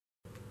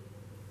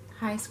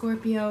Hi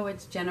Scorpio,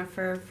 it's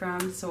Jennifer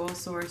from Soul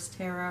Source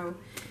Tarot,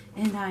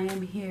 and I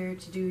am here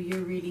to do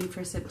your reading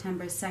for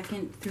September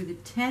 2nd through the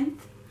 10th.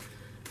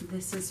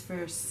 This is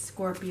for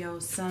Scorpio,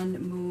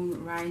 Sun,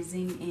 Moon,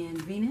 Rising,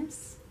 and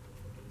Venus.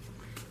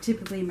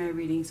 Typically my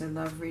readings are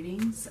love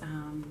readings.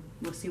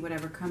 We'll see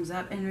whatever comes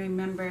up, and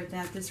remember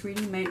that this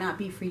reading might not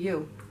be for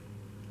you,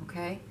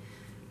 okay?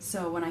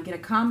 So when I get a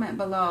comment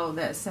below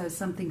that says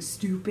something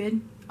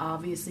stupid,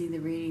 obviously the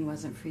reading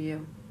wasn't for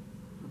you.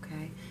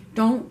 Okay?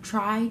 Don't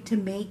try to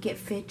make it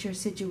fit your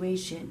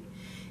situation.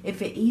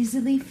 If it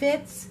easily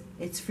fits,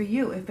 it's for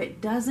you. If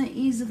it doesn't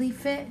easily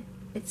fit,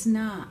 it's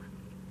not.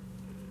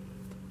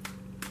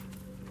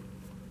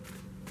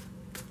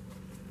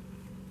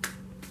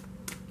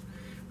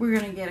 We're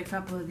going to get a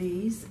couple of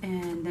these,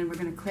 and then we're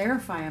going to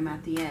clarify them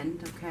at the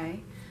end,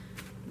 okay?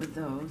 With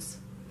those.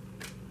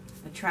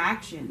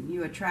 Attraction.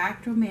 You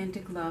attract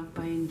romantic love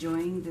by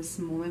enjoying this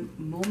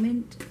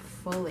moment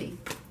fully.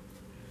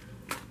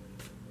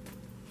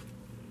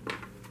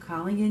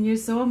 Calling in your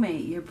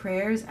soulmate. Your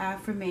prayers,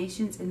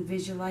 affirmations, and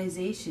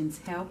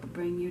visualizations help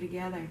bring you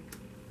together.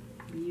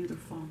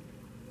 Beautiful.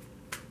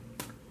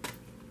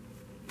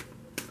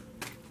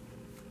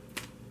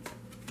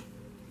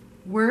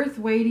 Worth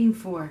waiting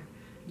for.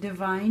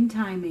 Divine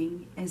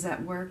timing is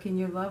at work in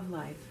your love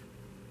life.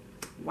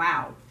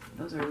 Wow.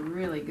 Those are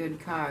really good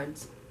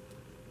cards.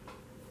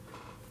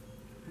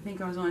 I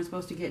think I was only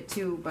supposed to get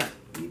two, but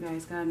you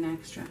guys got an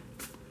extra.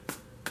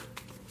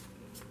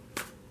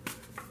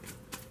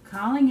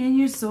 Calling in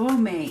your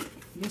soulmate.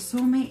 Your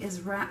soulmate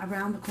is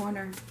around the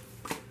corner.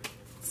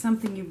 It's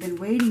something you've been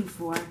waiting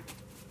for.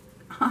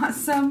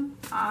 Awesome.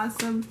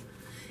 Awesome.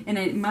 And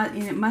it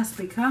must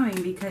be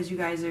coming because you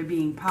guys are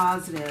being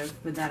positive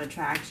with that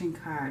attraction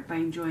card by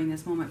enjoying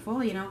this moment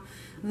fully. You know,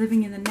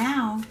 living in the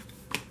now.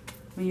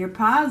 When you're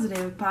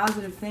positive,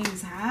 positive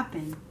things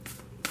happen.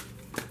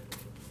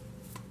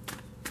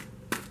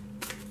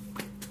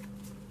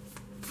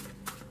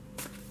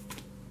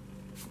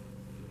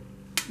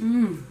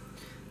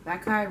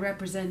 That card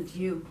represents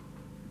you,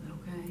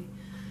 okay?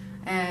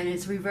 And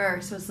it's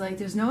reversed, so it's like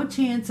there's no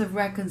chance of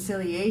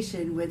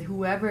reconciliation with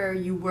whoever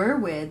you were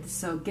with,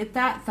 so get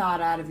that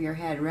thought out of your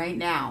head right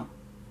now.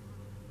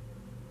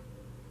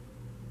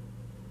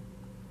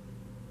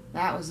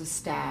 That was a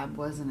stab,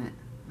 wasn't it?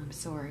 I'm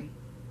sorry.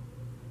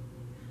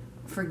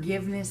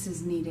 Forgiveness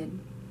is needed.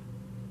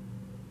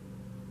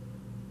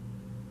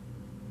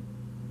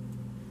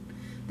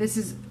 This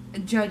is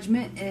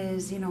judgment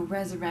is, you know,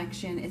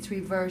 resurrection. It's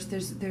reversed.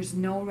 There's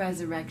no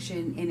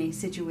resurrection in a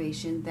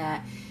situation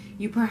that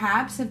you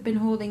perhaps have been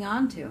holding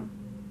on to.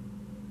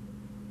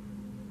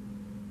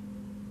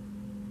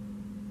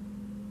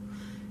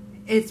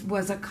 It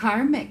was a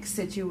karmic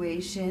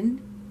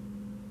situation,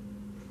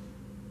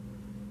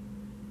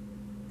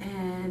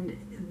 and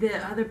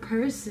the other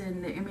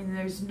person, I mean,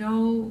 there's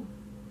no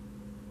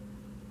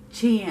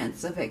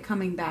chance of it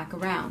coming back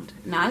around.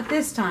 Not at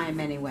this time,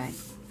 anyway.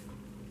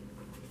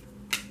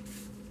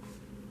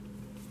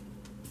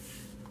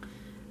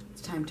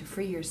 Time to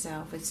free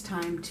yourself. It's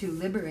time to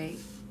liberate,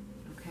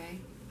 okay?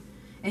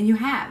 And you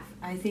have.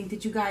 I think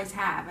that you guys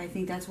have. I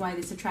think that's why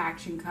this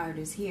attraction card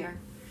is here.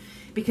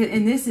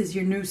 And this is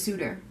your new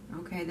suitor,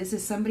 okay? This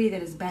is somebody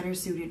that is better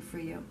suited for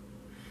you,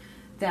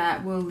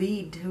 that will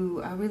lead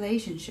to a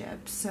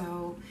relationship.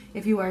 So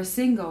if you are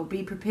single,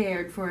 be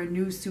prepared for a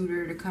new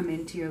suitor to come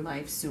into your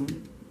life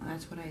soon.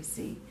 That's what I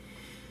see.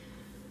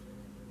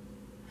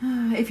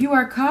 If you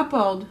are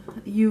coupled,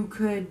 you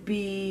could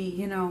be,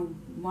 you know,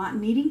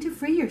 needing to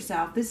free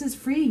yourself. This is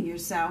freeing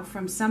yourself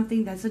from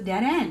something that's a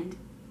dead end.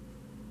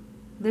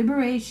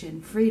 Liberation,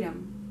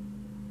 freedom.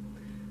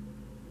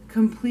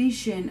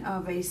 Completion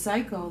of a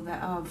cycle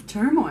of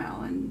turmoil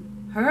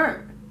and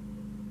hurt.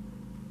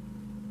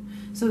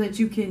 So that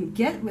you can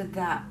get with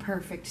that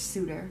perfect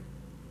suitor.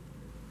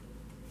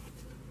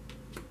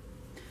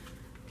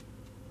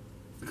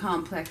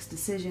 Complex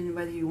decision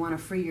whether you want to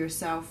free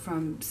yourself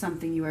from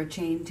something you are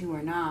chained to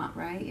or not,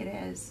 right? It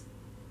is.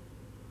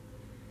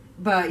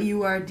 But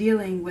you are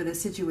dealing with a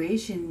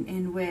situation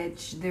in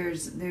which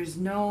there's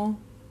no...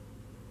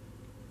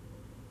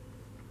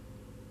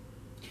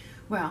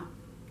 Well,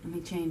 let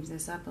me change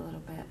this up a little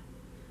bit.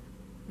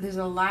 There's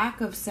a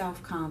lack of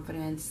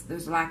self-confidence.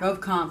 There's a lack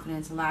of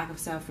confidence, a lack of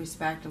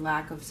self-respect, a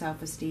lack of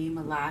self-esteem,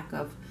 a lack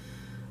of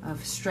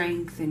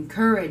strength and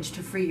courage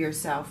to free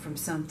yourself from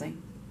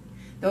something.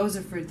 Those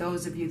are for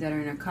those of you that are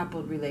in a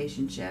coupled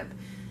relationship.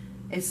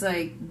 It's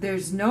like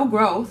there's no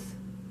growth.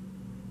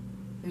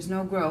 There's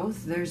no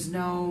growth. There's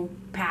no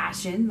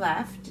passion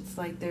left. It's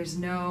like there's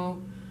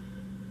no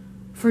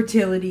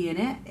fertility in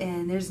it.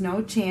 And there's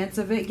no chance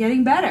of it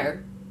getting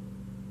better.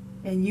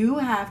 And you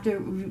have to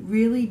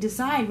really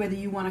decide whether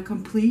you want to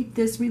complete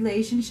this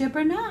relationship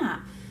or not.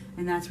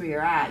 And that's where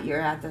you're at.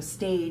 You're at the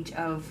stage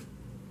of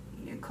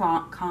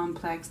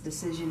complex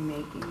decision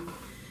making.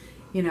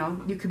 You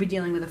know, you could be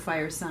dealing with a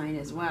fire sign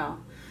as well.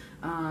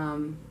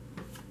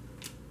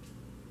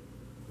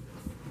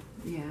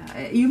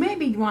 Yeah, you may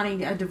be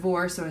wanting a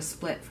divorce or a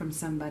split from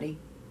somebody.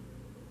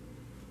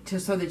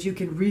 so that you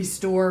can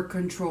restore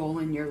control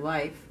in your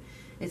life.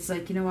 It's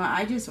like, you know what,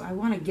 I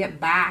want to get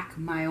back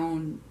my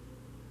own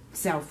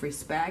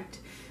self-respect.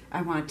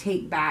 I want to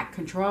take back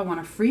control. I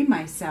want to free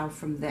myself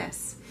from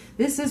this.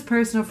 This is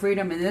personal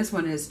freedom, and this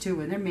one is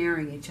too, and they're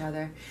marrying each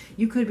other.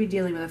 You could be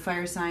dealing with a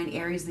fire sign,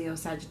 Aries, Leo,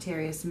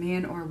 Sagittarius,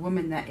 man or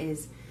woman that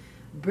is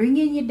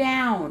bringing you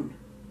down.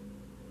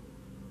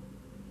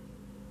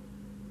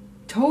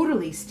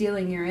 Totally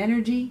stealing your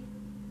energy.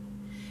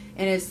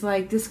 And it's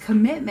like this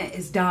commitment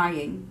is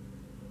dying.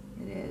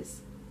 It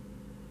is.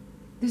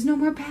 There's no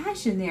more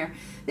passion there.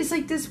 It's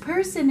like this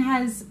person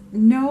has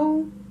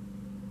no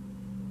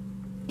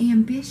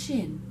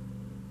ambition.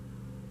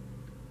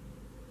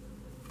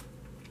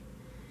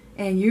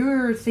 And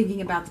you're thinking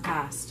about the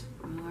past.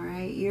 All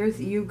right?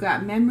 You've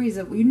got memories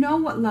of, you know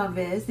what love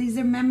is. These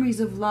are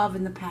memories of love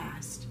in the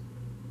past.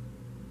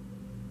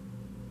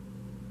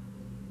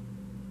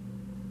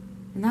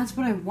 And that's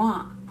what I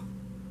want.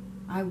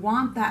 I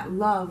want that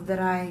love that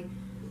I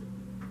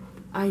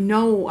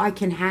know I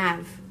can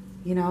have.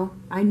 You know?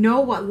 I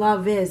know what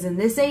love is, and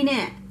this ain't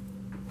it.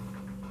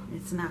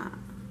 It's not.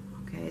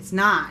 Okay? It's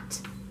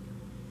not.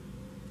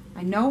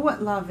 I know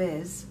what love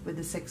is with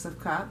the Six of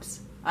Cups.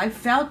 I've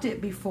felt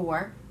it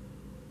before.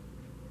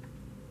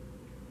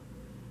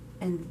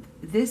 And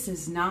this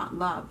is not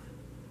love.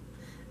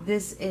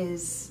 This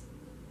is...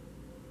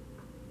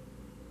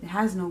 It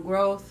has no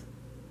growth.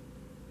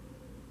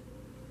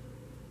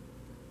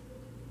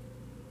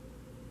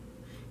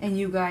 And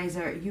you guys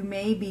are... You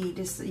may be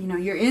just... You know,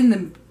 you're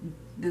in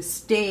the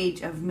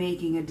stage of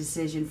making a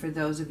decision for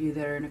those of you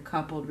that are in a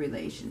coupled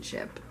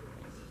relationship.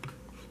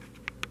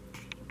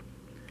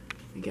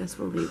 I guess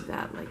we'll leave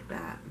that like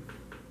that.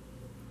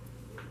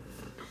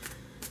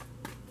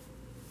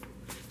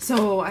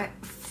 So,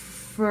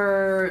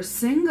 for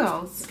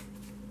singles,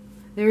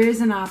 there is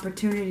an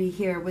opportunity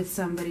here with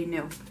somebody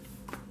new.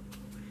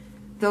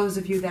 Those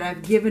of you that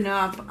have given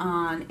up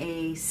on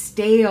a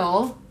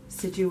stale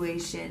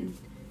situation,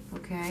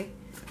 okay?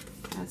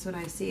 That's what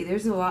I see.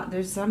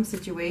 There's some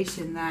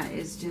situation that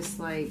is just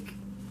like,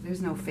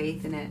 there's no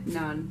faith in it.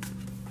 None.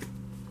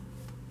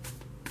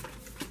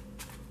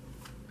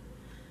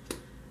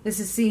 This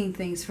is seeing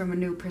things from a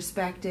new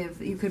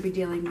perspective. You could be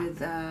dealing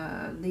with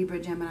Libra,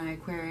 Gemini,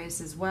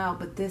 Aquarius as well.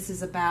 But this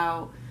is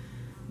about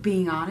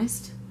being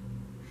honest.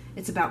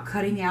 It's about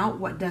cutting out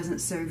what doesn't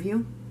serve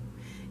you.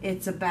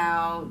 It's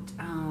about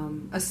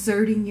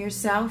asserting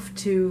yourself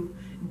to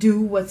do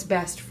what's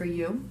best for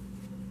you.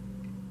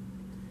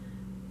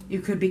 You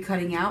could be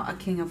cutting out a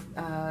King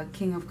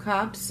of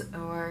Cups,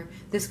 or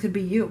this could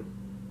be you.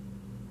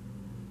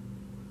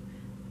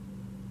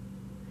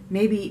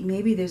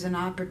 Maybe there's an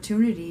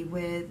opportunity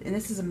with, and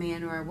this is a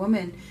man or a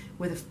woman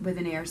with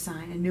an air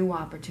sign, a new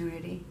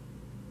opportunity.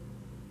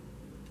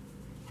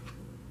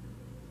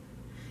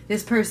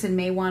 This person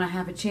may want to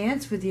have a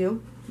chance with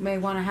you, may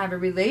want to have a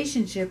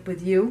relationship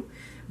with you,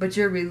 but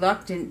you're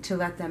reluctant to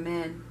let them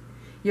in.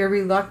 You're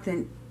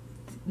reluctant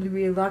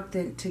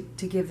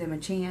to give them a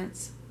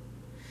chance.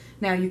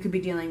 Now, you could be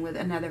dealing with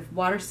another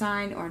water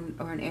sign or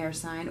an air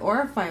sign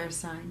or a fire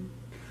sign.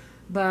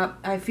 But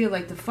I feel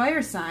like the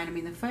fire sign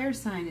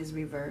is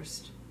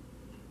reversed.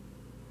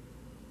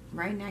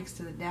 Right next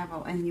to the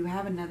devil. And you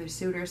have another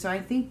suitor. So I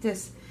think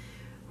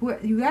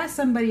you got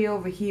somebody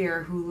over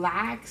here who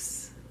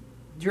lacks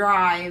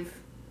drive,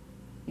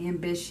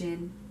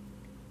 ambition.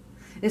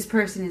 This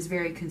person is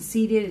very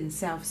conceited and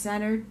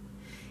self-centered.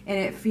 And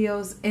it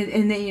feels,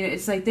 and they, you know,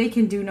 it's like they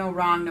can do no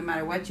wrong no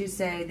matter what you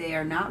say. They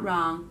are not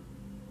wrong.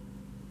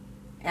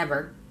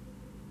 Ever.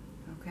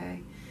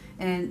 Okay?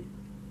 And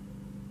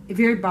a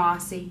very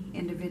bossy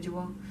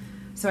individual.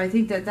 So I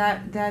think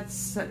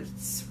that's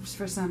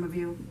for some of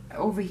you.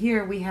 Over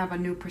here we have a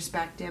new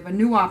perspective, a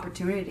new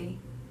opportunity.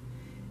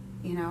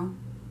 You know?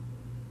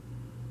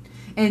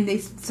 And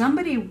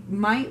somebody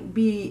might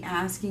be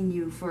asking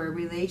you for a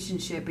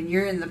relationship, and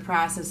you're in the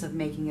process of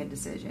making a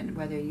decision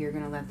whether you're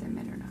going to let them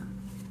in or not.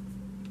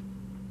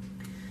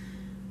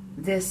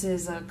 This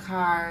is a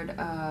card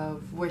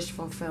of wish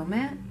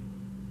fulfillment,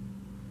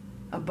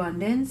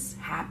 abundance,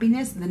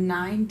 happiness, the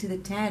 9 to the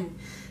 10.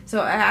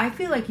 So I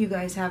feel like you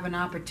guys have an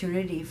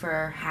opportunity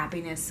for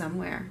happiness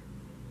somewhere.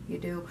 You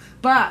do.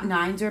 But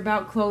 9s are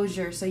about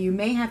closure, so you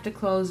may have to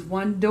close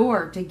one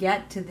door to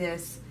get to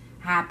this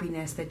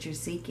happiness that you're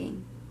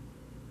seeking.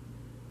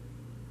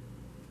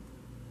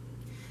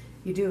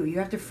 You do. You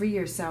have to free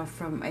yourself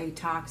from a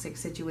toxic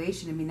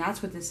situation. I mean,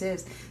 that's what this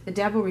is. The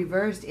devil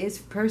reversed is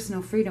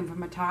personal freedom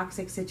from a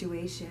toxic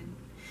situation.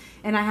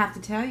 And I have to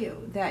tell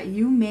you that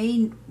you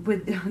may,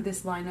 with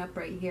this lineup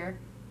right here,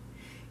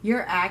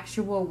 your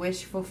actual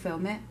wish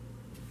fulfillment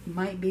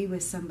might be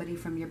with somebody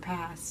from your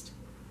past.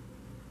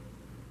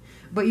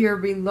 But you're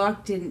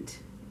reluctant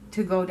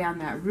to go down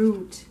that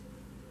route.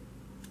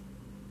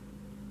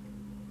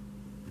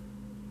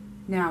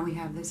 Now we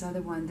have this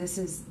other one. This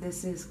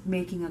is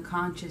making a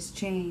conscious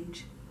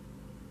change.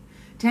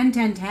 10,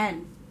 10,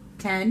 10.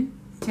 10,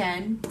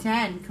 10,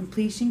 10.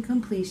 Completion,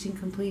 completion,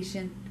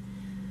 completion.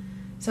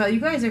 So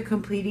you guys are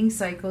completing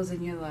cycles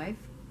in your life.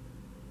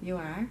 You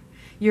are.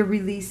 You're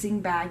releasing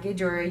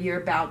baggage, or you're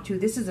about to.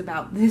 This is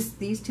about this.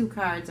 These two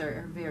cards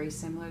are very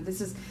similar.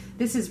 This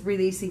is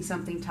releasing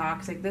something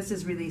toxic. This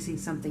is releasing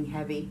something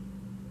heavy.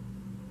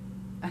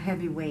 A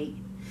heavy weight.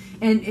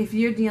 And if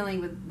you're dealing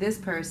with this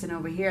person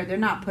over here, they're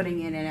not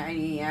putting in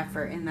any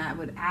effort, and that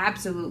would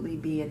absolutely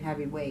be a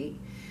heavy weight.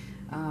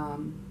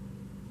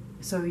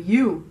 So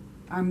you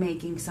are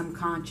making some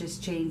conscious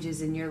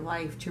changes in your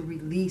life to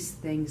release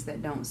things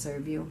that don't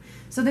serve you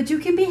so that you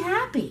can be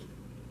happy.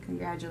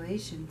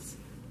 Congratulations.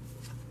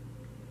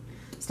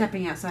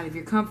 Stepping outside of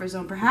your comfort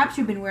zone. Perhaps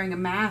you've been wearing a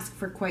mask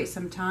for quite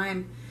some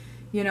time,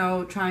 you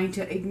know, trying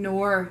to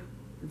ignore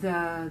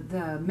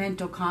the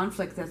mental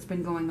conflict that's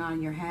been going on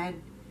in your head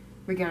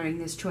regarding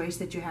this choice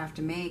that you have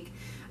to make.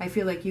 I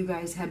feel like you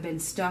guys have been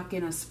stuck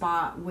in a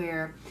spot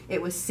where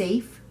it was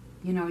safe.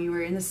 You know, you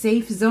were in a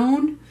safe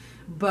zone,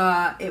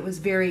 but it was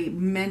very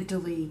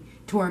mentally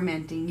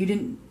tormenting. You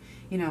didn't,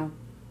 you know,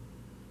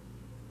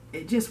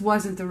 it just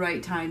wasn't the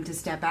right time to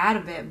step out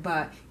of it,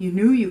 but you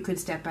knew you could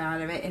step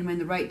out of it, and when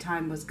the right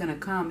time was going to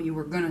come, you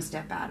were going to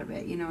step out of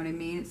it. You know what I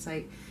mean? It's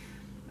like,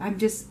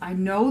 I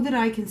know that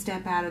I can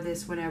step out of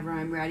this whenever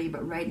I'm ready,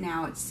 but right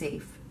now it's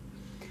safe.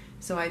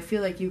 So I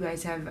feel like you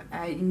guys have,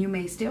 and you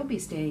may still be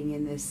staying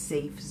in this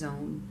safe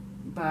zone,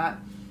 but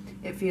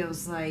it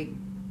feels like,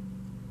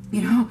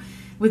 you know,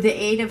 with the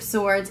Eight of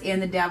Swords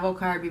and the Devil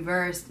card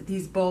reversed,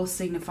 these both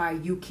signify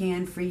you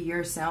can free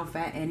yourself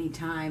at any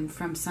time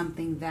from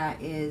something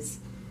that is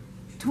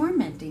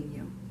tormenting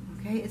you.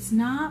 Okay? It's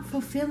not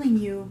fulfilling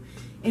you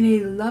in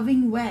a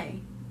loving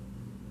way.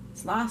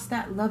 It's lost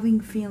that loving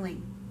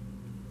feeling.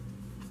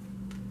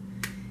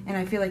 And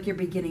I feel like you're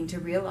beginning to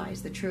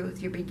realize the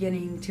truth. You're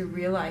beginning to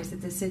realize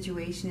that the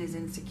situation is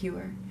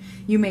insecure.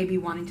 You may be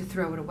wanting to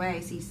throw it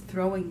away. So he's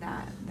throwing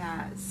that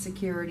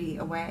security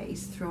away.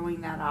 He's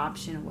throwing that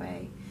option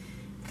away.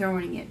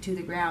 Throwing it to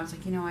the ground. It's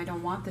like, you know, I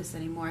don't want this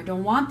anymore. I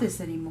don't want this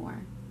anymore.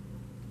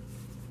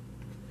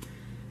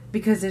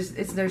 Because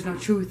there's no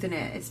truth in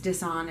it. It's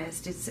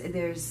dishonest.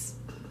 There's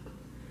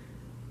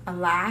a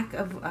lack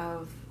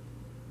of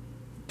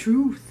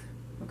truth.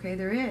 Okay,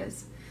 there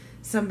is.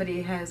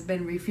 Somebody has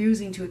been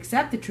refusing to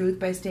accept the truth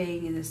by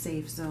staying in the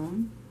safe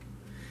zone,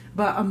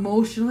 but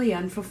emotionally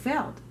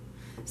unfulfilled.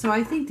 So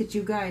I think that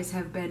you guys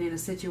have been in a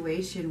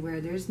situation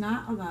where there's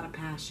not a lot of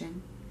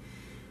passion,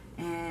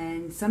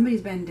 and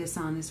somebody's been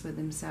dishonest with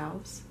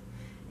themselves.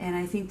 And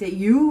I think that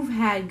you've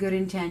had good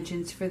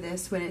intentions for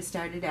this when it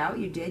started out.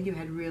 You did. You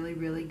had really,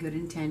 really good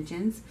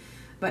intentions.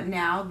 But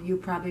now you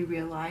probably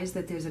realize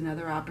that there's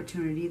another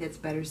opportunity that's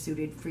better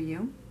suited for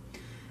you.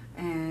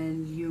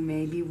 And you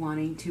may be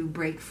wanting to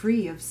break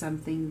free of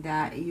something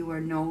that you are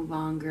no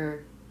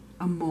longer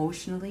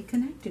emotionally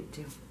connected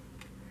to.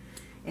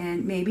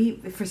 And maybe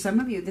for some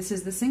of you, this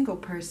is the single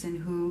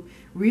person who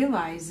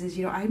realizes,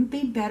 you know, I'd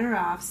be better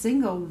off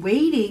single,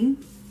 waiting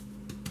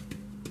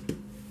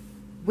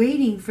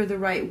for the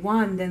right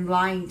one than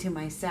lying to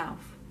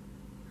myself.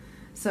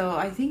 So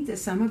I think that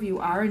some of you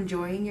are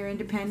enjoying your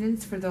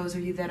independence. For those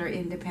of you that are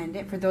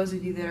independent, for those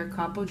of you that are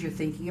coupled, you're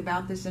thinking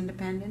about this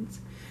independence.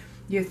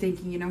 You're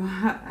thinking, you know,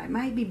 I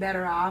might be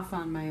better off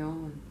on my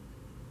own.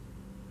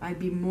 I'd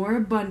be more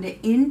abundant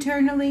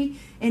internally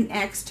and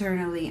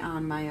externally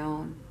on my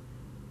own.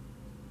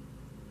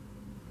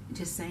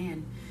 Just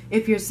saying.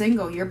 If you're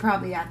single, you're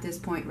probably at this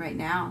point right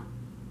now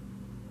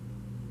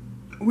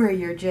where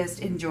you're just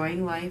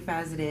enjoying life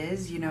as it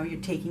is. You know, you're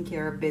taking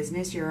care of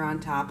business. You're on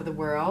top of the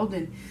world.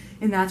 And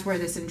that's where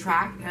this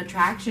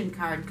attraction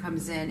card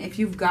comes in. If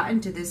you've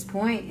gotten to this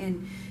point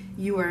and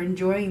you are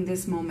enjoying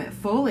this moment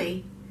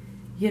fully,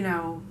 you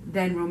know,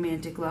 then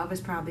romantic love is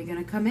probably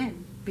going to come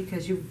in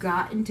because you've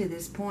gotten to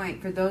this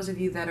point. For those of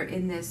you that are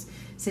in this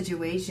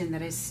situation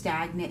that is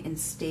stagnant and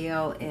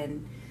stale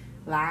and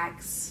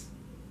lacks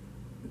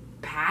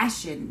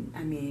passion,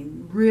 I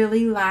mean,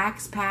 really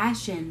lacks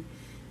passion,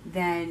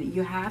 then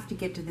you have to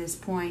get to this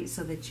point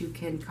so that you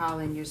can call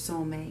in your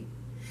soulmate.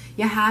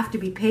 You have to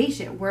be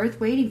patient, worth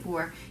waiting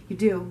for. You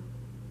do.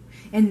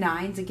 And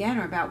nines, again,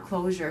 are about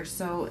closure.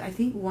 So I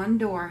think one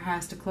door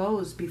has to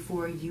close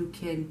before you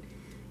can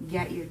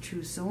get your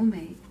true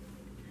soulmate.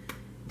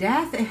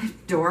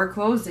 Death, door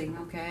closing,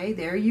 okay?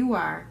 There you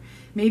are.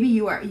 Maybe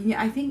you are,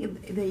 I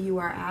think that you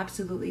are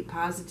absolutely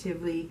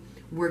positively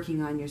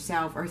working on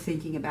yourself or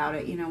thinking about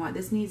it. You know what?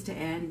 This needs to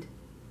end.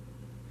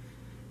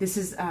 This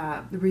is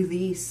the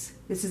release.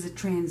 This is a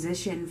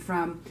transition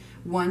from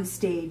one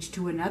stage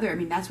to another. I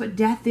mean, that's what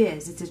death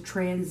is. It's a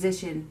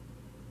transition.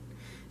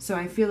 So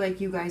I feel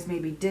like you guys may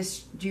be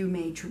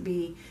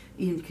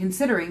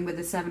considering with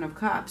the Seven of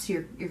Cups,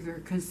 you're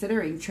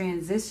considering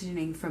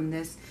transitioning from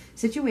this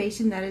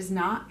situation that is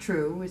not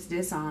true. It's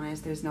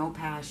dishonest. There's no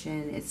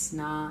passion. It's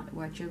not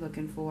what you're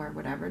looking for,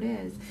 whatever it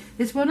is.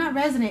 This will not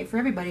resonate for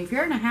everybody. If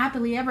you're in a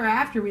happily ever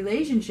after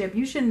relationship,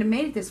 you shouldn't have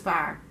made it this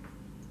far.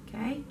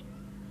 Okay?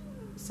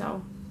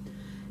 So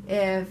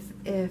if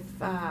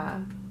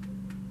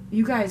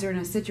you guys are in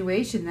a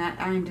situation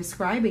that I'm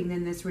describing,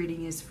 then this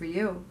reading is for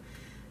you.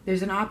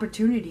 There's an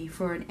opportunity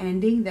for an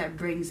ending that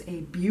brings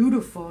a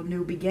beautiful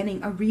new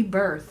beginning, a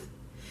rebirth.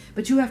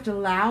 But you have to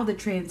allow the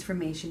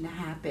transformation to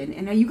happen.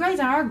 And you guys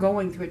are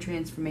going through a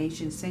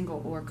transformation,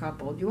 single or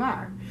coupled. You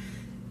are.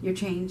 You're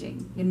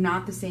changing. You're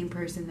not the same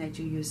person that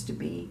you used to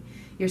be.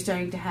 You're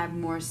starting to have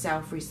more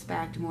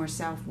self-respect, more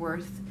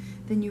self-worth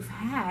than you've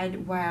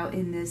had while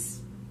in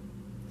this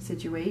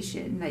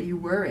situation that you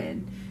were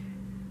in.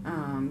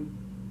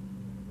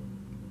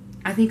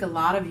 I think a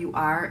lot of you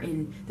are,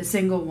 in the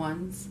single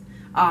ones,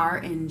 are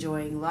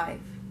enjoying life.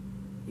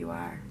 You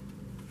are.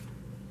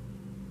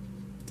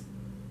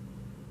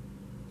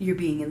 You're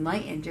being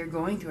enlightened. You're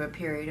going through a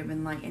period of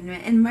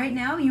enlightenment. And right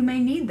now, you may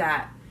need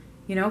that.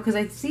 You know, because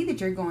I see that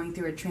you're going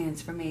through a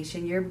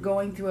transformation. You're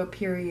going through a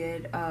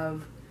period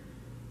of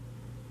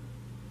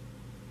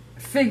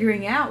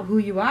figuring out who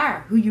you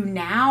are, who you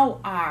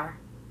now are,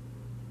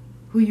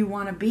 who you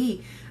want to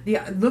be.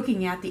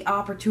 Looking at the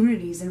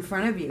opportunities in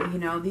front of you. You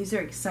know, these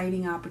are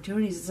exciting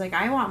opportunities. It's like,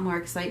 I want more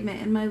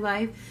excitement in my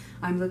life.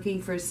 I'm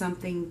looking for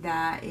something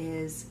that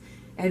is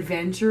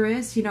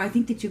adventurous. You know, I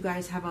think that you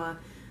guys have a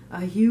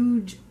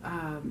huge...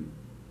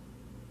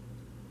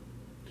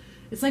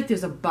 it's like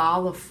there's a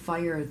ball of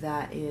fire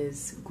that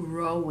is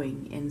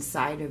growing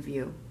inside of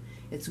you.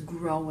 It's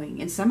growing.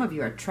 And some of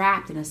you are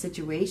trapped in a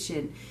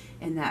situation,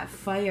 and that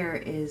fire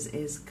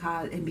is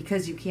caused, and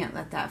because you can't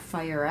let that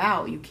fire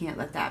out, you can't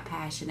let that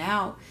passion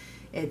out,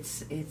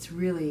 it's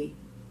really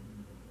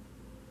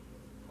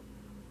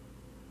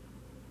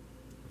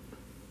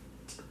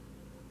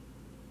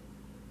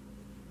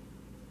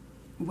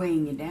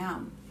weighing you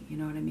down. You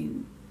know what I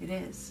mean? It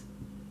is.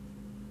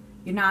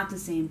 You're not the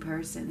same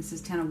person. This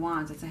is 10 of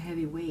Wands. That's a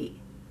heavy weight.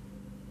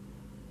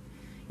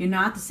 You're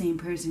not the same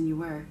person you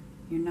were.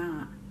 You're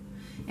not.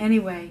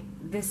 Anyway,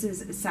 this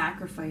is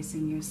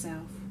sacrificing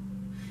yourself.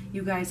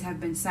 You guys have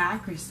been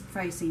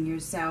sacrificing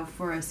yourself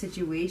for a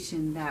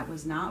situation that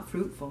was not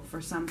fruitful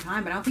for some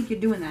time. But I don't think you're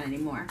doing that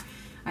anymore.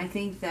 I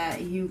think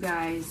that you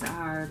guys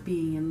are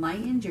being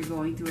enlightened. You're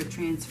going through a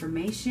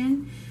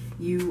transformation.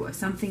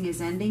 Something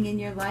is ending in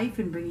your life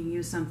and bringing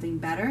you something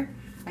better.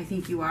 I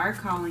think you are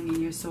calling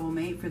in your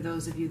soulmate for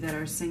those of you that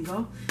are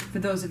single. For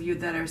those of you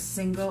that are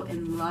single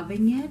and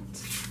loving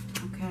it.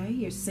 Okay,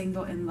 you're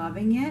single and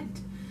loving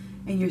it.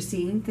 And you're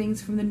seeing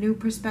things from the new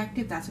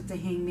perspective. That's what the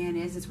Hangman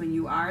is. It's when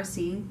you are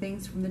seeing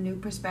things from the new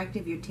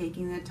perspective. You're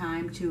taking the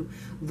time to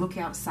look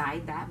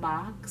outside that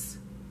box.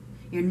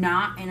 You're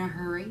not in a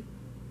hurry.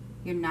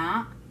 You're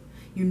not.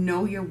 You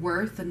know your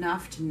worth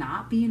enough to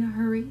not be in a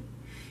hurry.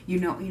 You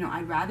know,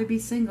 I'd rather be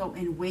single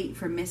and wait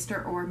for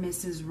Mr. or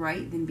Mrs.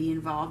 Right than be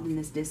involved in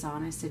this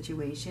dishonest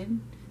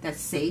situation that's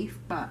safe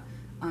but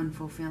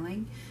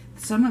unfulfilling.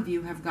 Some of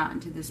you have gotten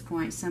to this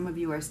point. Some of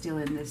you are still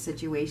in this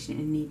situation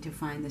and need to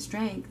find the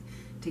strength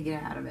to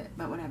get out of it.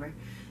 But whatever.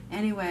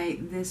 Anyway,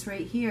 this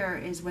right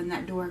here is when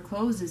that door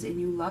closes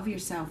and you love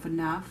yourself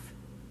enough,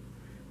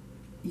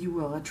 you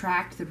will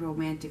attract the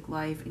romantic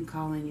life and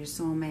call in your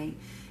soulmate.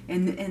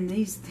 And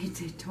these, they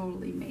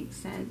totally make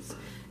sense.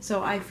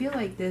 So I feel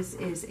like this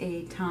is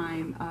a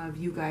time of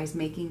you guys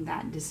making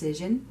that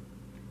decision.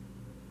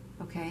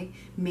 Okay?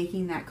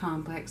 Making that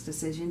complex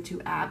decision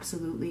to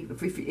absolutely,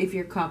 if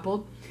you're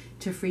coupled,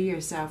 to free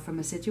yourself from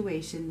a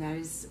situation that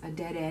is a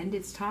dead end.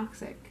 It's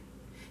toxic.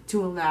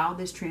 To allow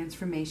this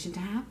transformation to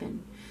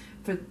happen.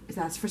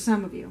 That's for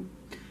some of you.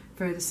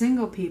 For the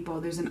single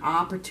people, there's an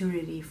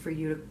opportunity for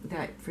you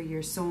for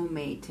your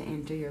soulmate to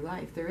enter your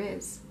life. There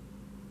is.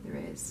 There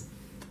is.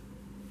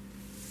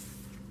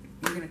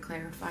 We're going to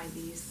clarify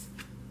these.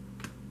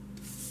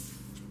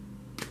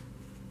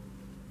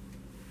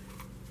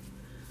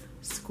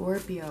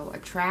 Scorpio,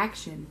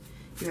 attraction.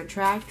 You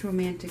attract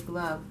romantic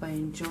love by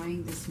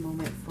enjoying this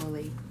moment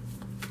fully.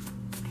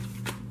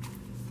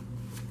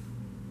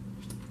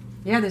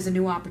 Yeah, there's a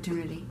new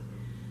opportunity.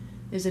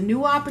 There's a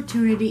new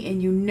opportunity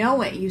and you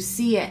know it. You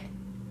see it.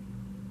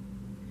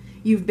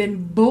 You've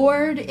been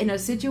bored in a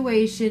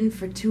situation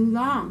for too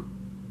long.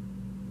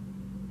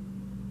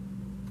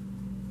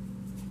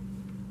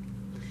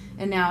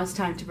 And now it's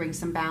time to bring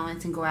some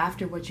balance and go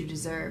after what you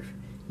deserve.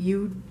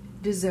 You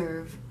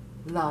deserve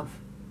love.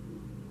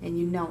 And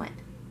you know it.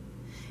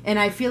 And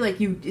I feel like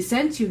you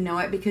sense you know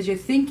it because you're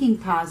thinking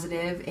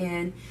positive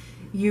and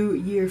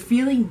you're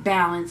feeling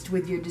balanced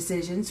with your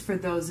decisions. For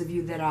those of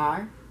you that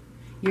are,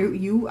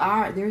 you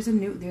are. There's a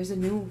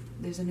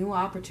new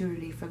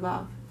opportunity for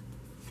love.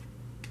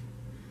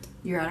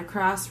 You're at a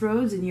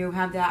crossroads and you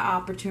have that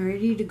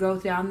opportunity to go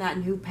down that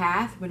new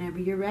path whenever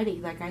you're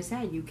ready. Like I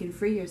said, you can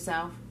free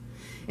yourself.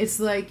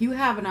 It's like you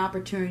have an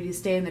opportunity to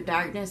stay in the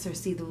darkness or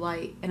see the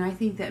light. And I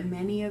think that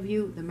many of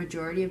you, the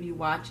majority of you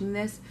watching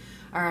this,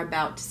 are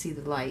about to see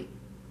the light.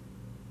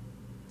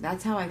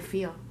 That's how I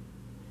feel.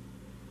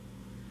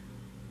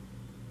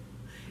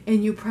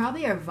 And you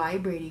probably are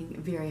vibrating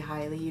very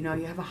highly. You know,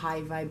 you have a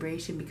high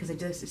vibration because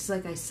it's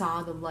like I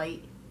saw the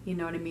light, you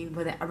know what I mean,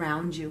 with it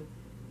around you.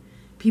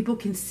 People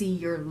can see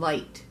your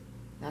light.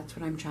 That's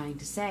what I'm trying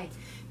to say.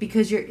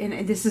 Because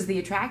and this is the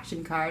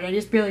attraction card. I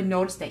just barely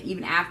noticed that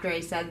even after I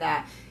said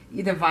that.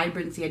 The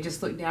vibrancy, I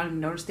just looked down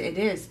and noticed it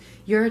is.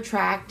 Your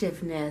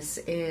attractiveness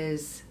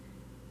is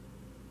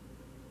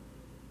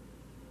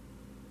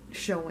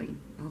showing,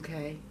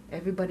 okay?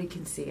 Everybody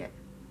can see it.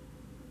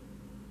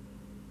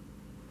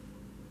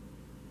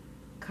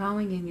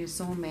 Calling in your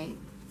soulmate.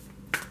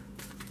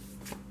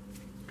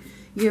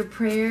 Your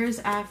prayers,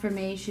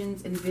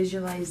 affirmations, and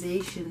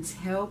visualizations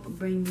help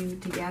bring you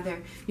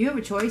together. You have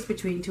a choice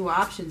between two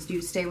options. Do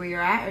you stay where you're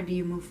at or do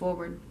you move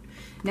forward?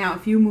 Now,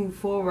 if you move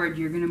forward,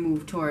 you're going to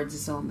move towards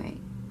a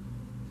soulmate.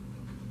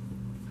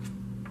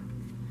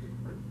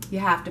 You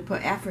have to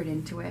put effort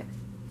into it.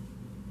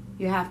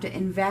 You have to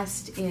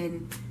invest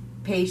in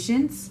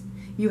patience.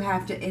 You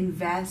have to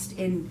invest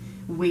in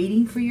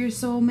waiting for your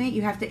soulmate.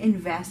 You have to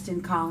invest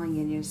in calling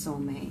in your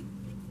soulmate.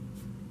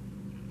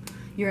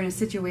 You're in a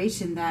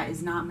situation that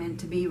is not meant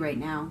to be right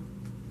now.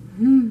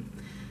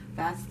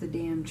 That's the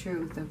damn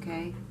truth,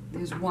 okay?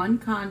 There's one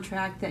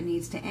contract that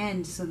needs to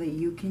end so that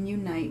you can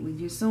unite with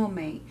your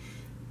soulmate.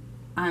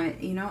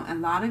 You know, a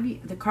lot of you,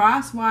 the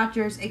cross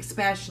watchers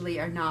especially,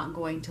 are not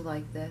going to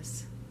like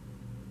this.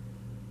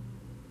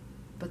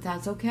 But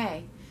that's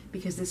okay,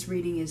 because this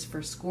reading is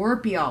for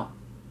Scorpio,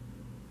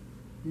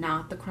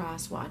 not the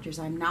cross watchers.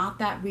 I'm not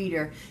that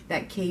reader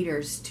that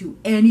caters to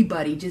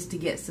anybody just to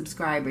get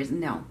subscribers.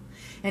 No.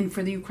 And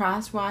for the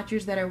cross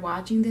watchers that are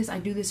watching this, I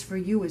do this for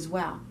you as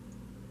well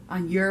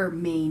on your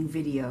main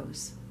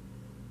videos.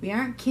 We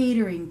aren't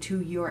catering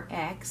to your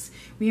ex.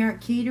 We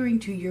aren't catering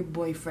to your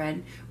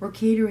boyfriend. We're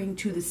catering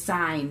to the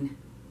sign.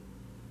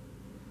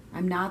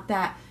 I'm not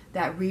that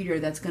reader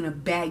that's going to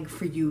beg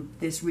for you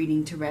this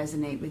reading to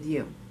resonate with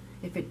you.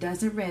 If it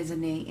doesn't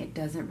resonate, it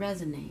doesn't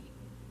resonate.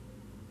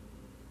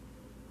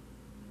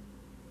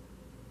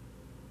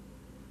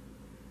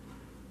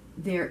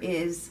 There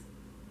is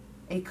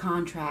a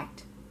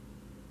contract,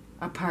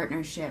 a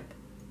partnership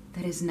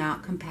that is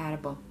not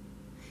compatible,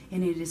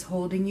 and it is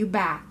holding you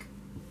back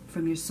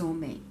from your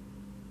soulmate.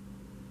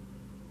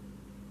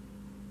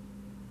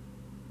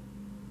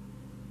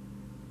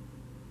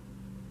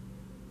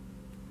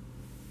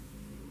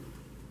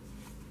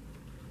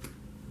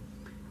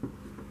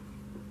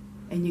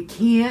 And you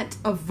can't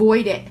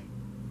avoid it.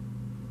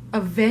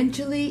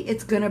 Eventually,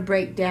 it's going to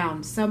break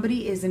down.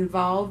 Somebody is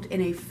involved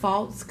in a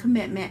false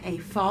commitment, a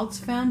false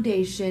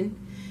foundation,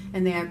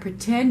 and they are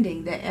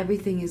pretending that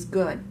everything is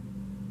good.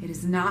 It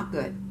is not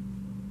good.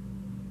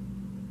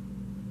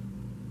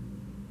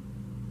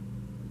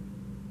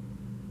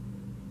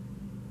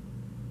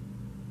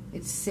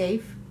 It's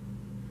safe,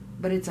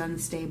 but it's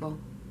unstable.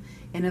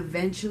 And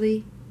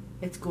eventually,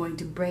 it's going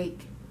to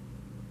break.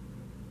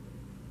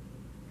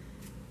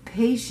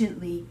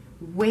 Patiently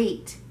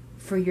wait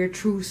for your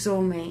true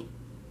soulmate.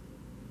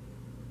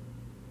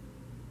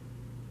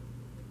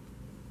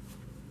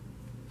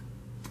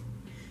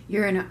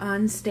 You're in an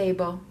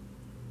unstable,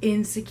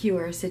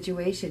 insecure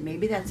situation.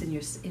 Maybe that's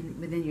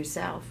within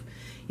yourself.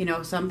 You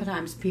know,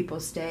 sometimes people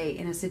stay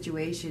in a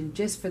situation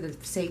just for the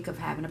sake of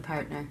having a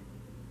partner.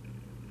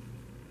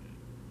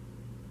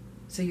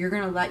 So you're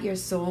going to let your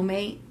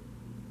soulmate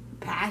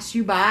pass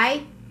you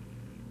by?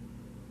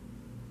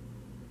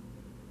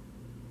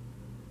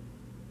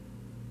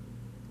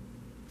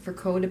 For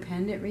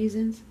codependent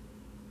reasons?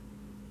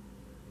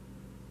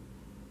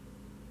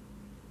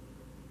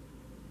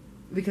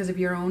 Because of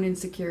your own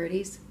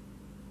insecurities?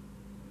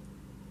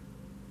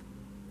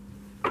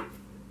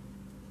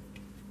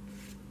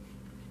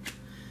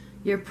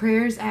 Your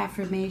prayers,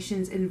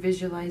 affirmations, and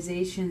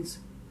visualizations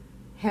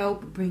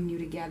help bring you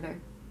together.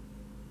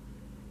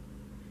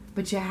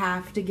 But you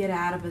have to get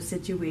out of a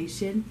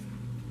situation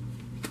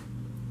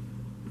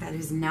that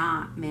is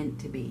not meant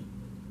to be.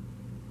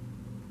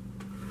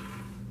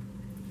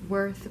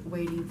 Worth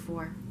waiting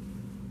for.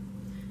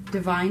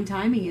 Divine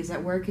timing is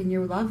at work in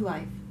your love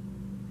life.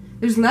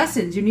 There's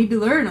lessons you need to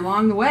learn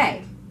along the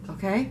way,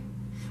 okay?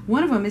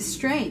 One of them is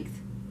strength.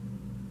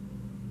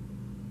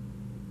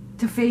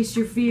 To face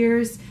your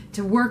fears,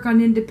 to work on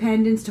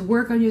independence, to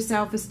work on your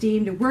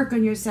self-esteem, to work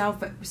on your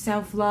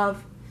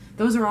self-love.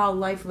 Those are all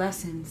life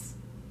lessons.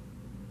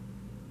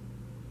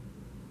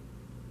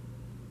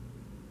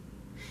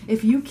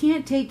 If you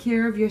can't take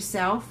care of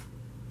yourself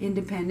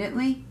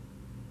independently,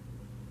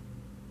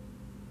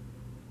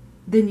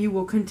 then you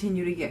will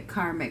continue to get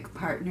karmic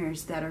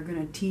partners that are going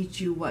to teach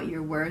you what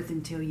you're worth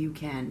until you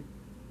can.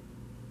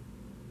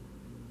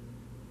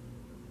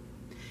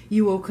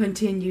 You will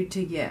continue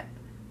to get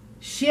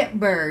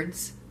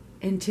shitbirds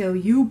until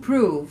you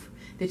prove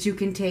that you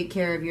can take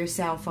care of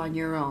yourself on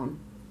your own.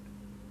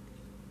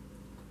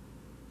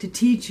 To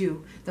teach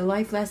you, the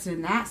life lesson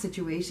in that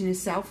situation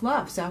is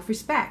self-love,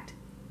 self-respect.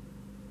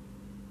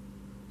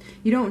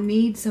 You don't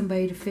need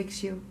somebody to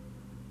fix you.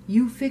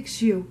 You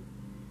fix you,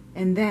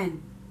 and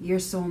then your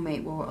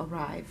soulmate will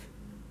arrive.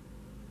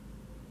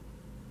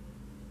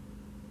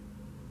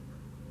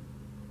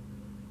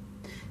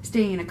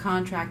 Staying in a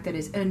contract that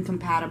is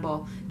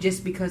incompatible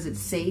just because it's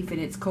safe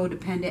and it's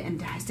codependent and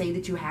to say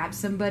that you have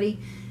somebody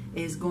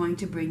is going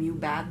to bring you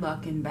bad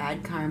luck and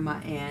bad karma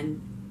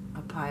and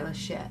a pile of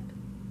shit.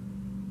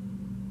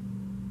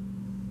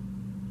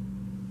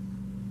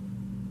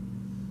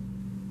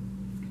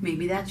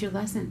 Maybe that's your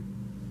lesson.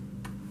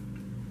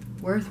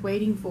 Worth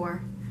waiting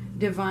for.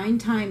 Divine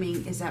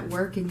timing is at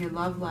work in your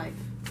love life.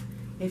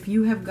 If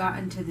you have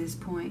gotten to this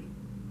point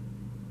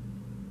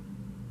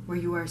where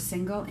you are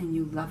single and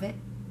you love it,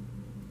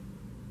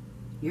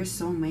 your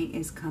soulmate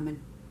is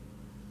coming.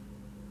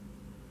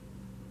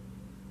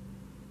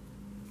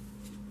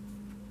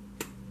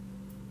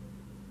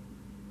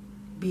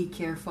 Be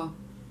careful.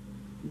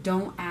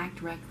 Don't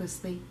act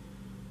recklessly.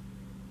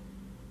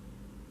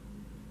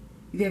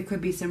 There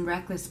could be some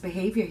reckless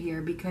behavior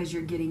here because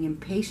you're getting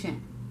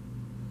impatient.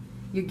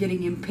 You're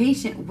getting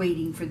impatient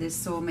waiting for this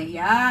soulmate.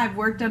 Yeah, I've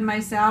worked on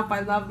myself.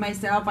 I love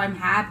myself. I'm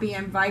happy.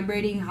 I'm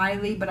vibrating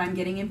highly, but I'm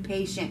getting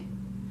impatient.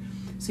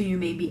 So you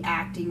may be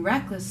acting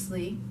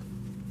recklessly,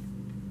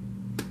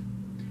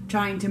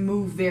 trying to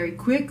move very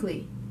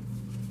quickly.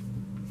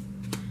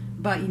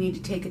 But you need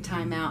to take a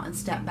time out and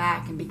step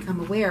back and become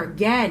aware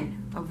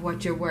again of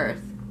what you're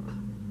worth.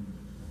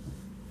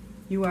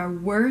 You are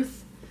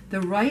worth,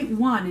 the right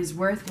one is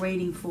worth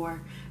waiting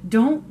for.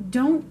 Don't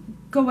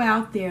go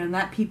out there and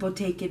let people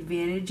take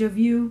advantage of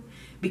you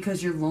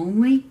because you're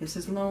lonely. This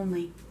is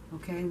lonely,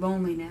 okay?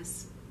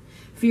 Loneliness.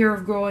 Fear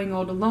of growing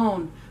old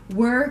alone.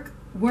 Worth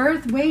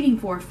waiting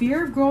for.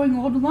 Fear of growing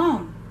old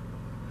alone.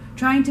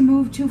 Trying to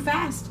move too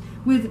fast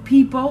with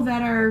people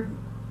that are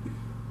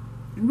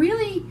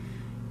really,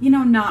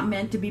 not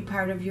meant to be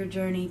part of your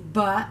journey,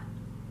 but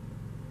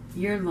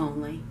you're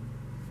lonely.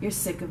 You're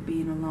sick of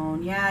being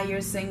alone. Yeah, you're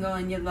single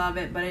and you love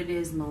it, but it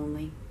is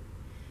lonely.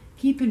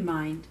 Keep in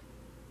mind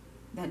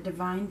that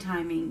divine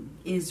timing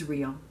is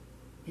real.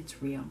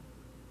 It's real.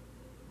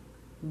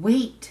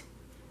 Wait.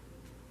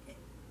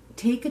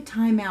 Take a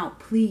time out,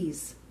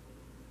 please.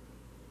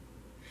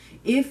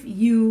 If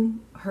you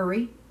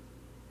hurry,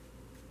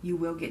 you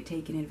will get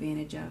taken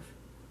advantage of.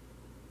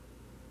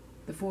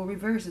 The full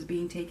reverse is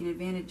being taken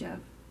advantage of.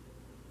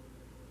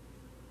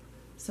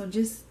 So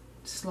just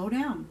slow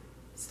down.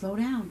 Slow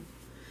down.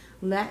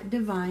 Let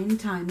divine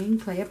timing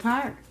play a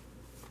part.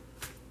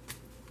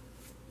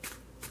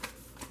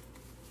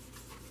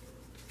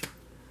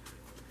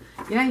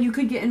 Yeah, you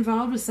could get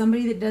involved with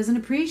somebody that doesn't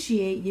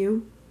appreciate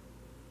you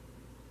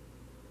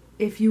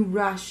if you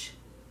rush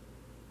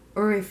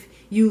or if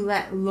you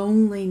let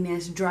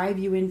loneliness drive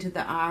you into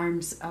the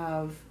arms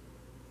of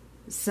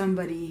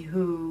somebody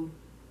who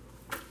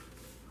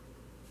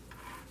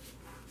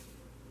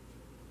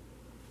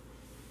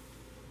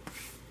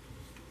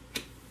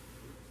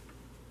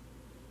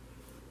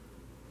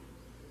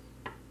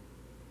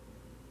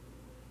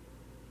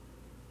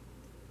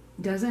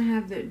doesn't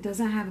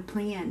have a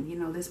plan.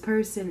 This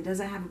person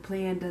doesn't have a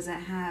plan,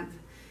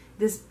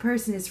 this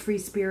person is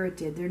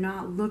free-spirited. They're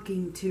not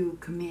looking to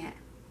commit.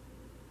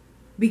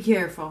 Be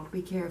careful,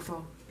 be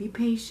careful. Be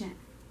patient.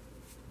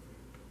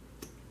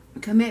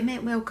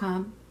 Commitment will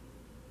come.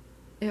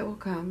 It will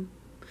come.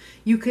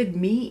 You could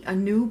meet a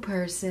new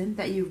person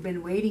that you've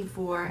been waiting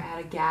for at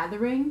a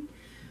gathering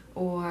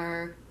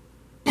or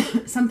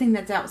something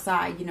that's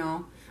outside,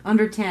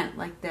 under tent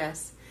like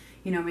this.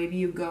 Maybe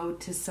you go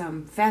to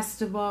some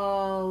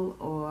festival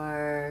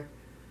or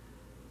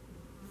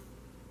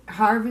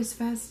harvest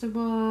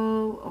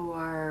festival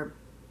or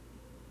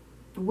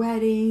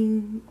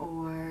wedding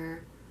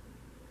or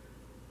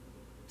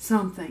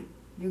something.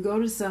 You go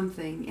to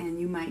something and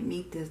you might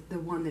meet the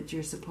one that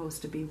you're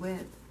supposed to be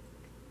with.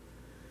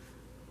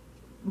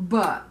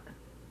 But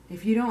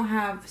if you don't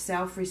have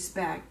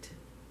self-respect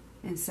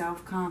and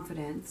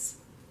self-confidence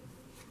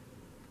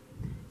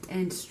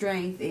and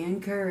strength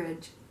and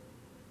courage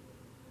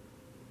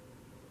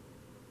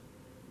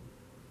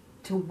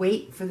to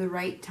wait for the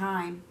right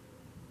time,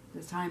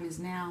 the time is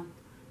now,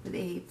 the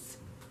 8th,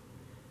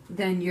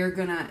 then you're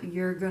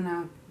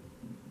gonna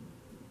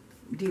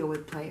deal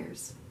with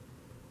players.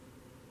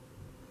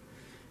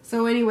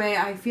 So anyway,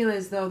 I feel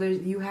as though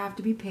you have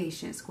to be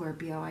patient,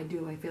 Scorpio. I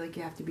do. I feel like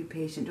you have to be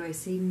patient. Do I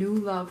see new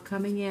love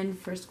coming in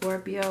for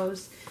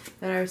Scorpios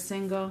that are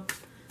single?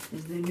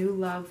 Is there new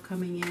love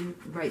coming in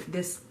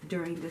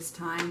during this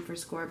time for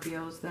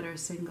Scorpios that are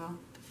single?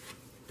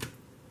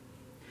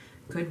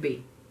 Could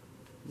be.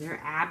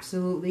 There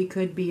absolutely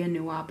could be a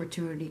new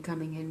opportunity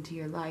coming into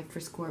your life for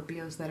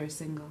Scorpios that are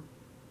single.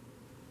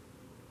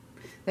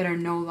 That are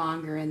no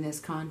longer in this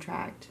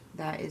contract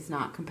that is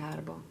not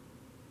compatible.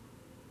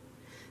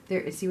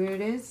 See what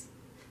it is?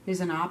 There's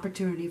an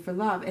opportunity for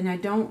love. And I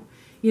don't,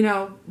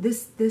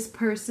 this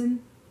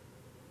person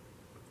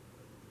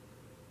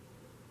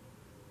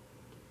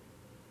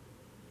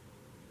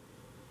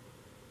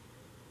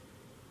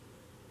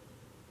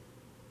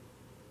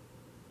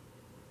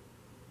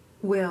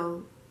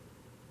will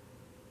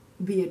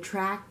be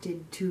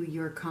attracted to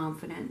your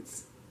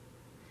confidence.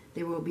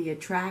 They will be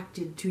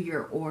attracted to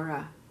your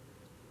aura.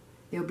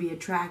 They'll be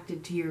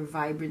attracted to your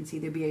vibrancy.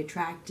 They'll be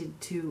attracted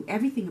to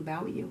everything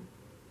about you.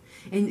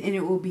 And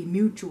it will be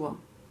mutual.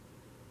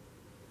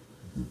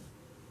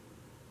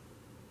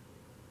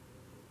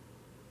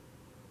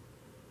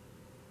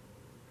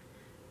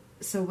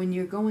 So when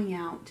you're going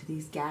out to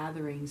these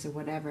gatherings or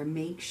whatever,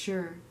 make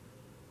sure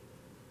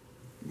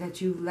that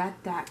you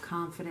let that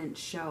confidence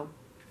show.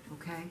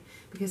 okay?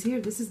 Because here,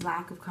 this is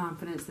lack of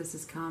confidence, this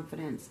is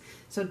confidence.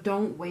 So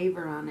don't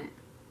waver on it.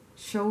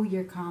 Show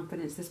your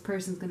confidence. This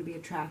person's going to be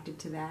attracted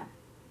to that.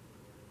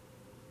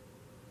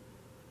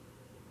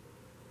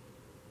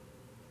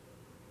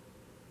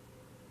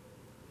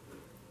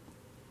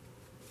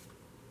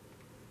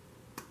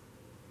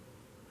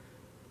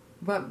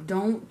 But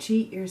don't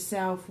cheat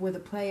yourself with a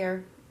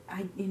player.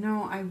 I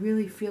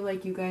really feel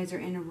like you guys are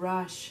in a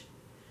rush.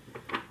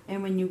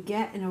 And when you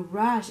get in a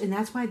rush, and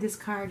that's why this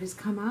card has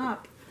come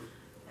up.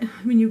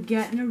 When you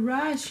get in a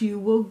rush, you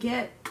will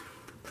get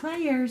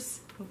players,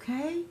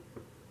 okay?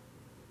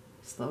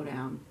 Slow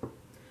down.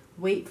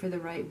 Wait for the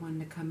right one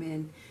to come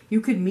in.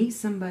 You could meet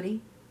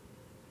somebody,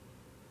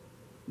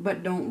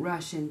 but don't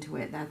rush into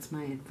it. That's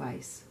my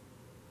advice.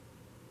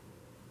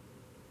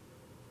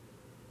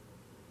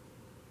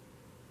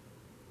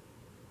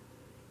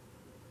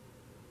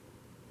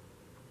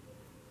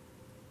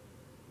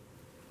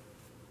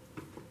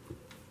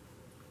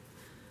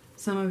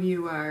 Some of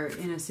you are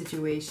in a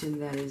situation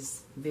that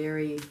is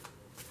very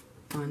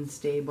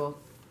unstable.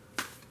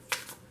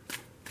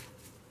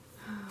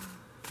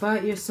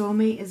 But your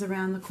soulmate is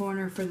around the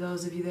corner for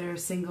those of you that are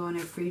single and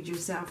have freed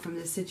yourself from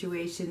this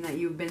situation that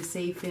you've been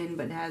safe in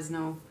but has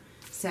no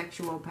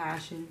sexual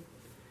passion.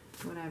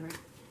 Whatever.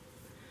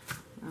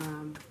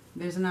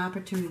 There's an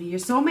opportunity. Your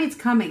soulmate's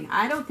coming.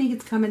 I don't think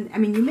it's coming. I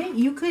mean,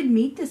 you could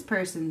meet this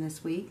person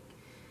this week.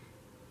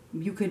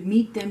 You could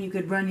meet them. You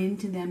could run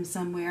into them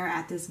somewhere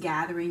at this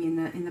gathering.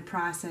 In the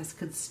process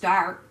could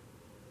start.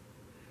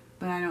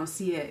 But I don't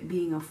see it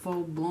being a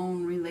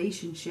full-blown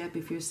relationship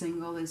if you're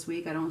single this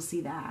week. I don't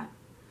see that.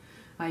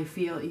 I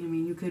feel,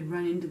 you could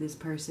run into this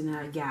person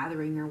at a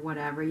gathering or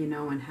whatever,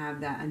 and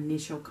have that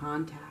initial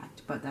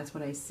contact. But that's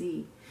what I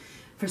see.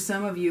 For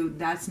some of you,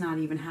 that's not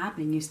even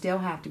happening. You still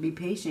have to be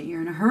patient.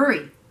 You're in a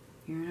hurry.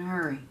 You're in a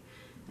hurry.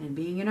 And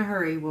being in a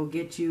hurry will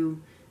get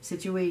you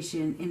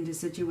into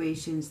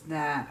situations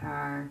that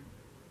are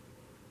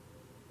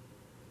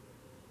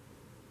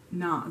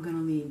not going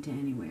to lead to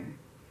anywhere.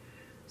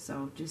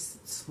 So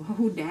just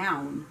slow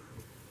down.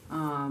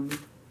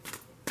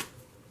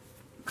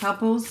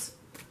 Couples,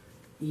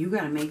 you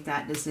got to make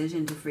that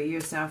decision to free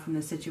yourself from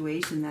the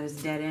situation that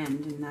is dead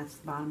end, and that's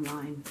the bottom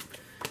line.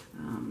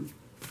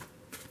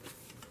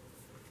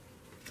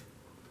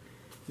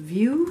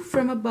 View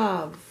from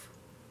above.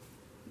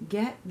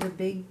 Get the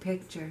big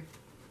picture.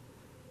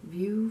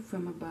 View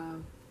from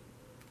above.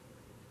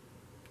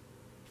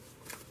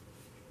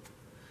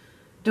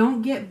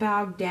 Don't get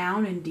bogged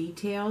down in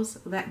details.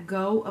 Let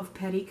go of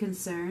petty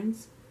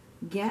concerns.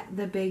 Get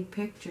the big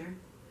picture.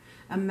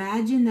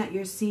 Imagine that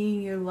you're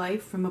seeing your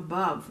life from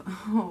above.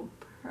 Oh,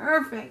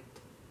 perfect.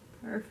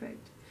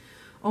 Perfect.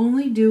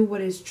 Only do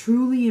what is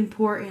truly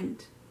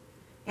important.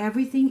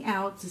 Everything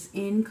else is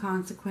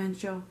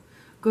inconsequential.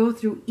 Go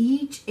through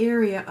each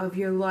area of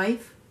your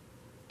life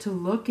to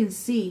look and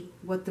see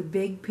what the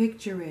big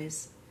picture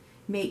is.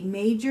 Make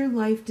major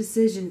life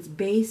decisions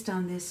based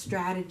on this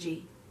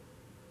strategy.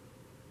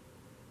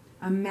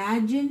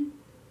 Imagine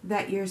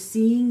that you're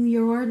seeing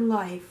your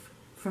life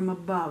from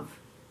above.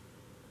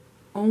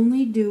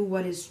 Only do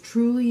what is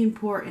truly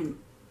important.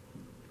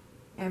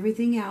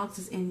 Everything else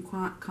is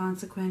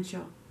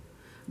inconsequential.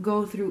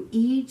 Go through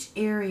each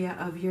area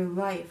of your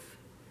life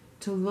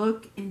to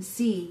look and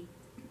see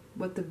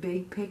what the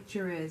big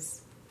picture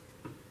is.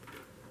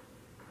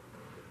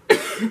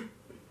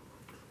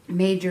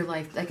 Major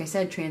life, like I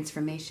said,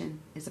 transformation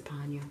is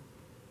upon you.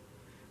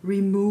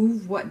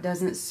 Remove what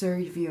doesn't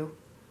serve you.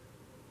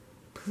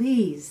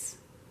 Please.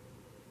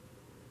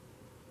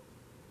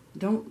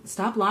 Don't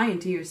stop lying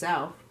to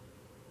yourself.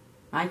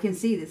 I can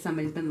see that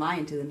somebody's been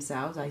lying to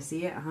themselves. I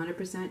see it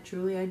 100%.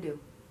 Truly, I do.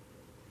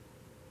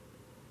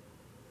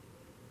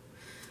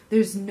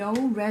 There's no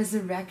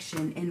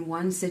resurrection in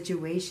one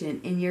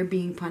situation, and you're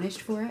being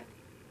punished for it.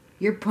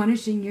 You're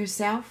punishing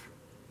yourself.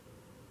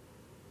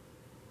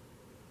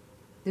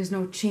 There's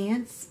no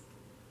chance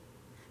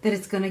that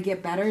it's going to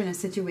get better in a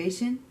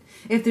situation.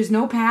 If there's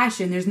no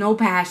passion, there's no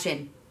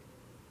passion.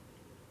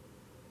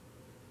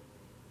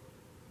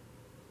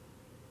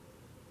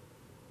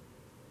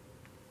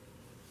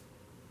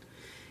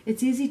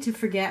 It's easy to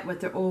forget what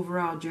the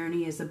overall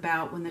journey is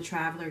about when the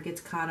traveler gets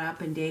caught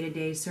up in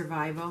day-to-day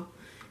survival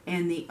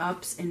and the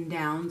ups and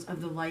downs of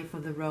the life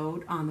of the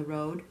road on the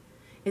road.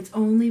 It's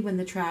only when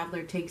the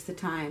traveler takes the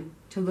time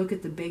to look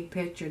at the big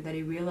picture that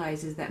he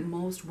realizes that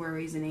most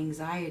worries and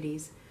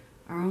anxieties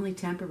are only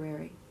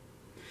temporary.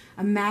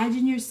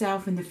 Imagine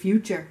yourself in the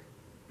future.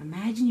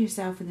 Imagine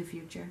yourself in the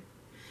future.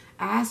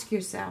 Ask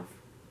yourself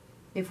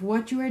if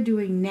what you are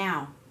doing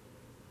now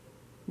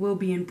will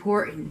be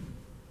important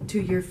to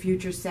your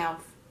future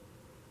self.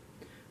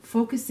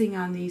 Focusing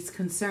on these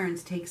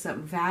concerns takes up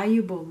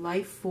valuable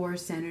life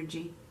force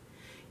energy.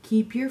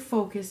 Keep your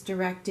focus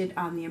directed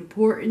on the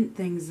important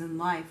things in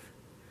life.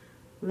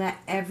 Let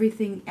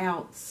everything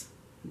else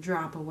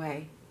drop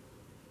away.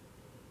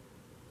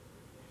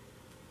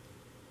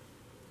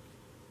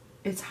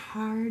 It's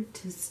hard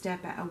to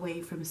step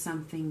away from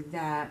something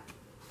that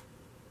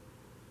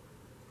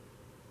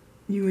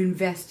you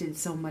invested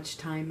so much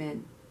time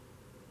in.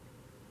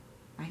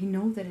 I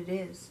know that it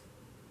is.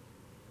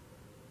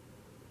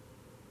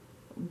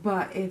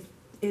 But if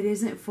it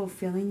isn't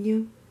fulfilling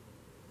you,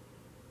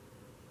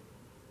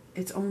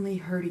 it's only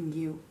hurting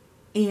you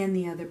and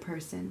the other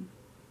person.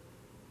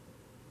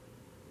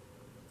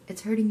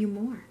 It's hurting you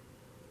more.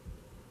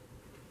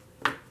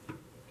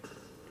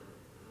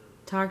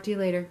 Talk to you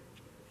later.